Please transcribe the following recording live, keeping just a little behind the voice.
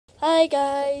Hi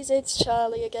guys, it's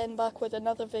Charlie again, back with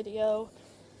another video,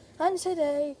 and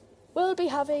today we'll be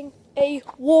having a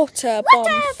water bomb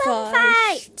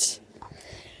fight.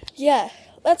 Yeah,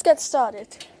 let's get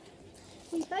started.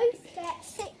 We both get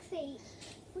 6 each.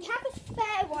 We have a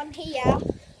spare one here,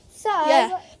 so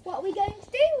Yeah. what are we going to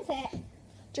do with it?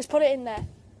 Just put it in there.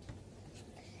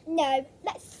 No,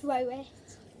 let's throw it.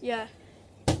 Yeah.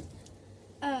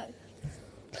 Oh.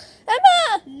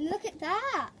 Emma! Look at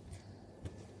that.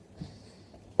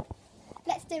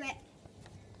 Let's do it.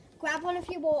 Grab one of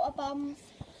your water bombs.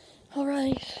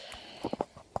 Alright.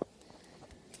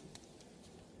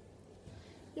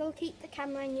 You'll keep the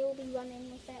camera and you'll be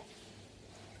running with it.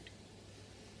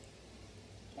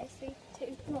 Okay, 3,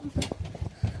 2, 1.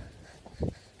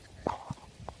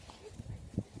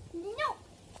 No!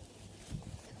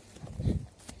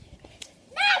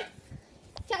 No!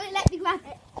 Charlie, let me grab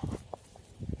it.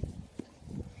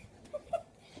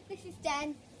 This is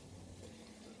done.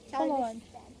 Charlie, Come this on. is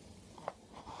done.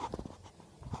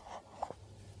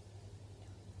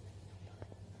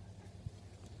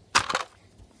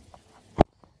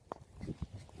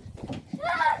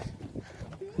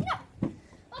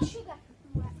 Sugar.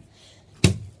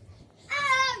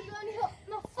 Ow, you only hit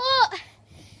my foot.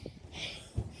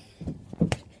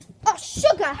 Oh,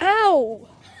 sugar. Ow!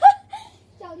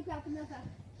 Charlie, grab another.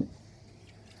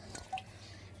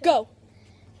 Go!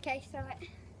 Okay, throw it.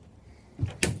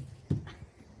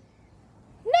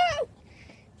 No!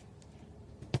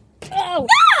 Ow!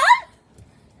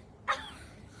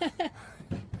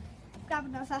 Grab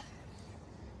another.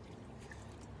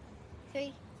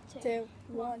 3, 2, 2,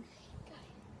 1.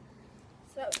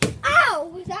 So,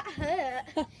 ow! That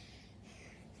hurt.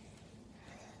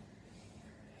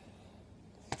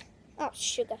 Oh,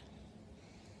 sugar.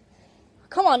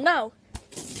 Come on now.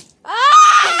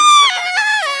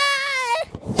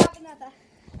 Grab another.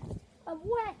 I'm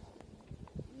wet.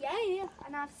 Yeah,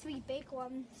 and I have 3 big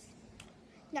ones.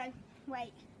 No,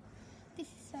 wait. This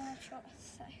is so short,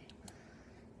 so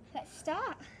let's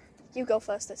start. You go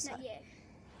first this Not time. you.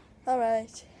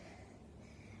 Alright.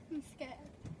 I'm scared.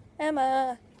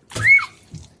 Emma.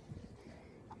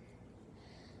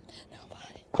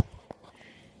 Nobody.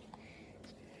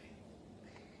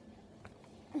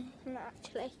 Not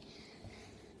actually.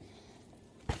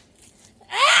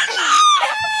 Emma!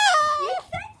 You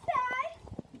said so.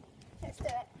 Let's do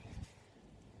it.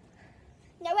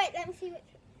 No, wait, let me see which.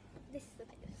 This is the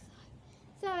biggest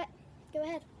side. So, go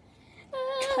ahead.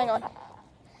 Hang on.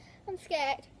 I'm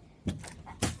scared.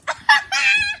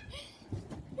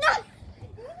 No!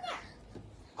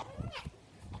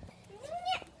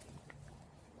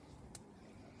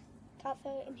 Can't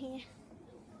throw it in here.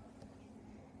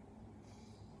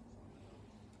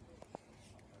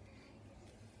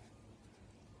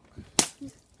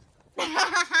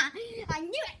 I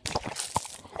knew it!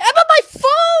 Emma, my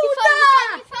phone!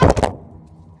 Your phone.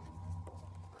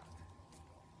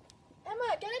 Emma,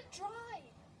 get it dry.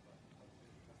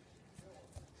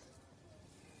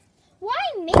 Why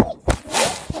me?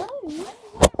 Oh, no.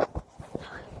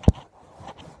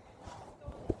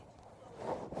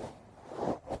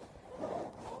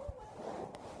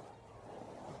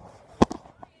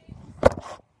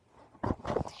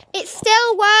 It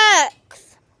still works.